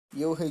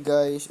Yo, hey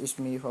guys, it's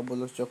me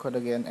Fabulous Joker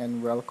again,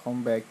 and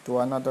welcome back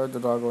to another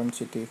Dragon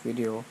City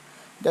video.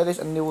 There is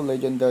a new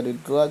legendary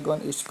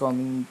dragon is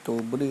coming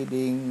to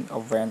breeding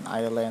of an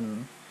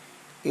island.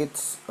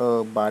 It's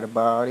a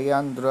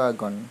Barbarian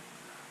Dragon.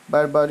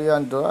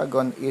 Barbarian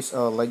Dragon is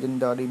a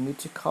legendary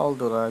mythical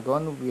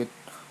dragon with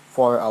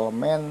 4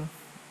 elements.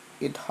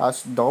 It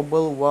has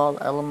double wall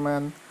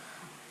element,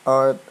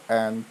 earth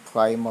and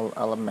primal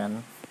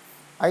element.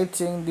 I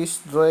think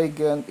this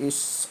dragon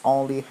is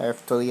only have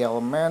 3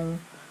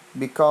 elements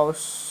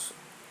because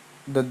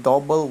the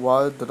double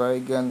wild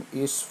dragon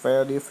is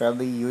very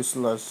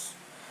useless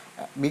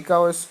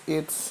because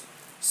it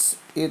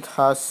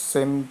has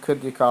same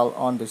critical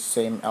on the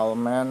same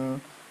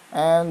element,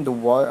 and the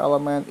water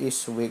element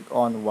is weak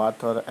on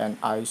water and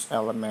ice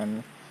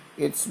element.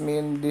 It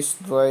means this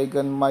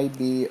dragon might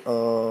be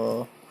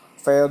a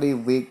very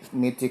weak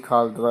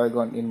mythical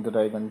dragon in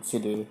Dragon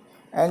City,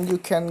 and you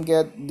can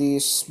get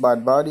this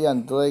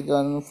barbarian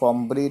dragon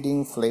from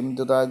breeding flame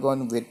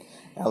dragon with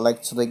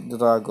electric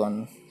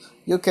dragon.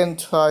 You can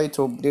try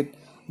to breed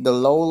the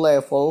low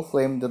level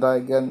flame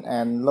dragon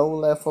and low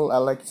level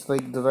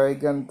electric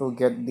dragon to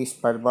get this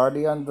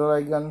barbarian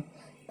dragon,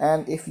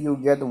 and if you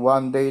get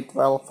 1 day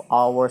 12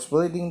 hours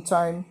breeding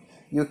time,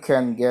 you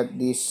can get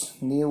this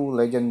new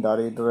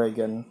legendary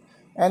dragon.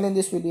 And in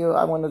this video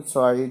I'm gonna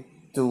try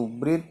to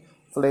breed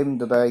flame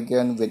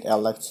dragon with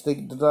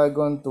electric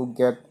dragon to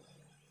get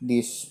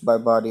this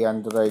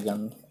barbarian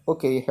dragon.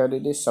 Okay, here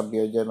it is.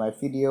 Subscribe my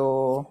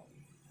video.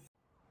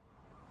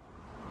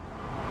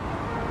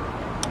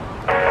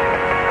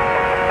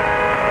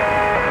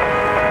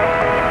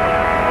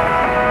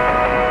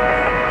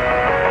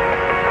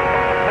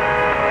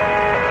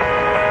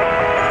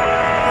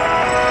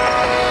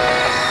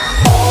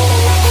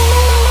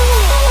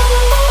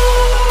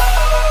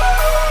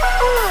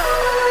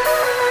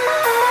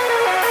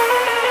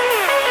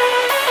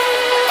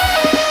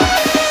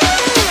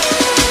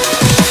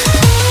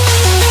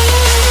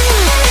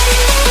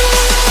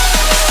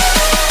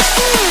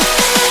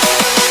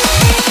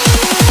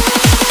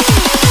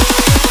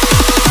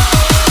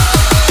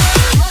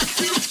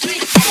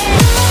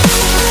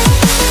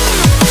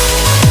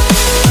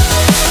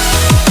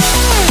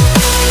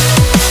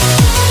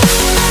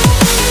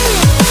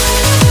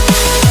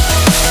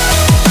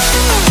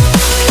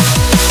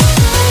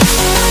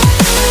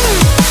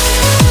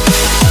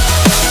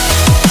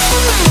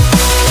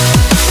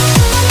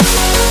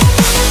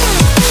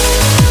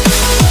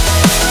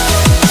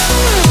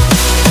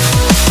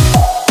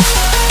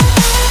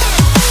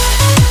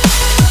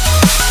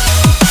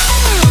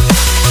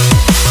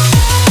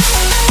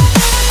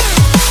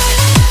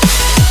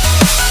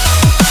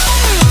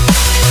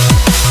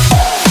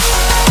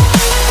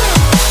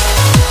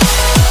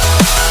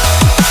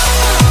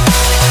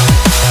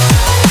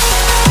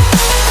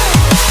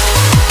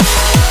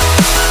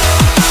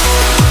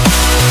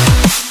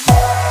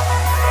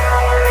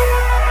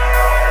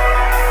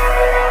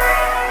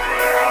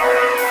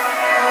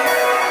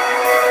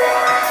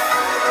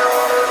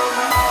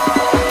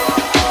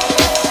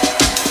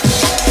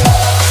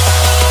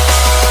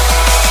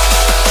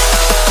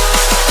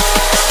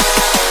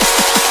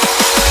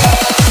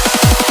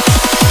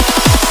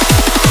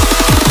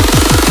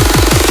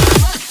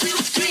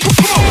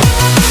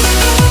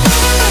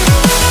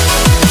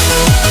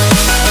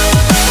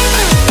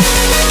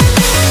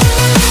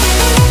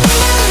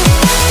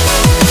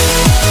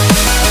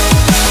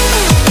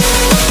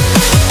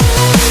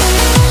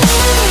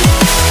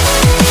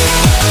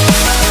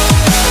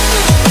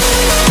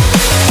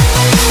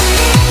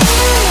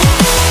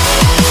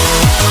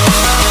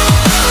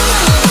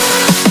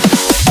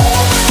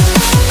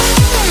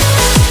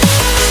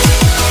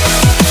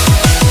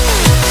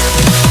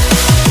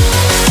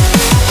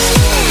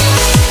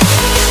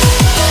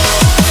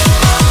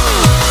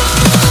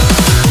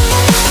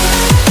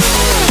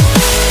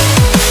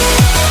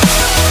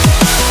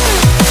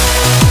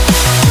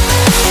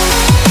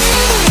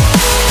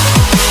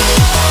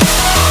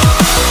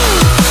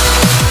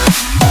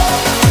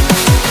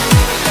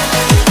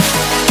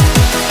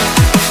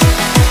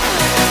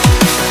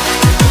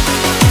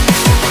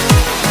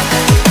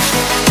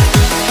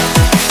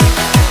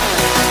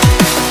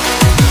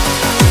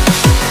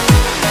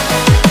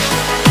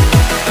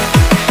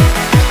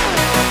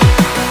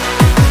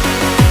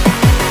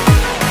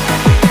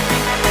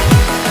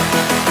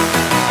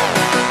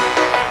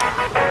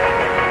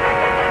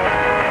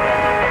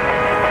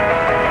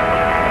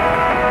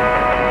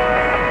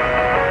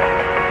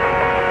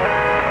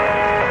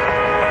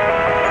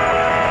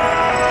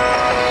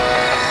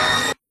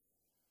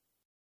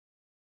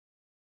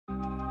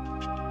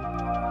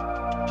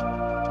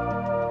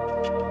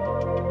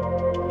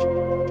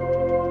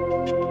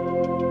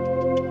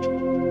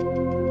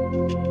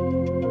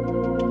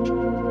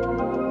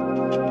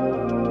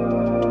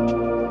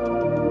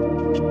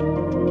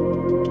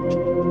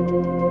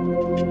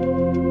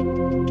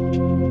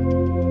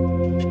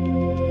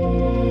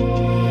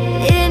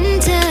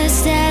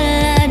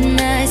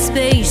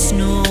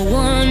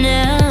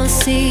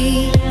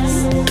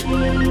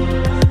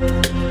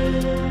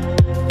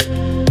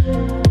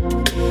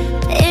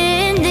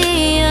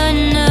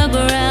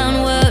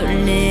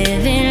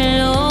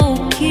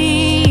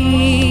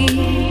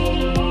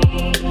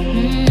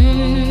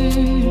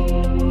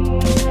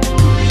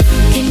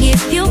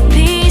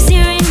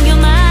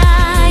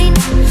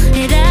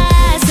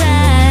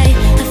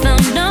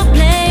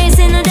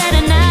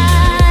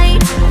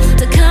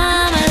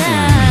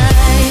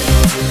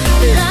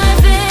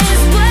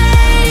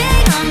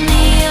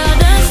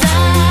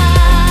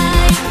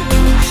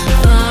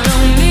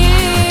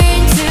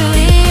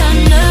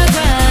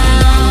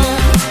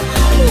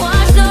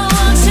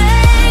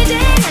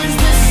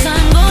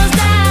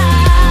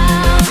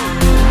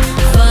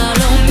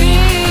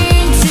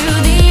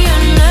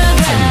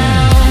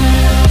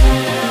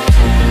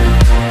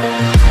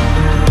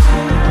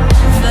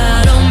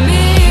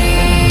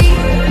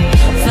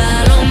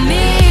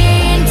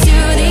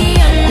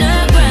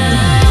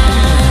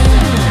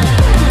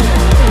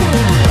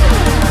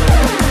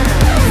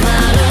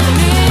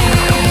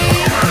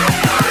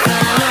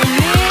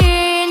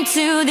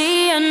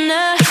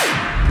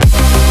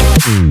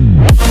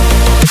 MYTHICAL.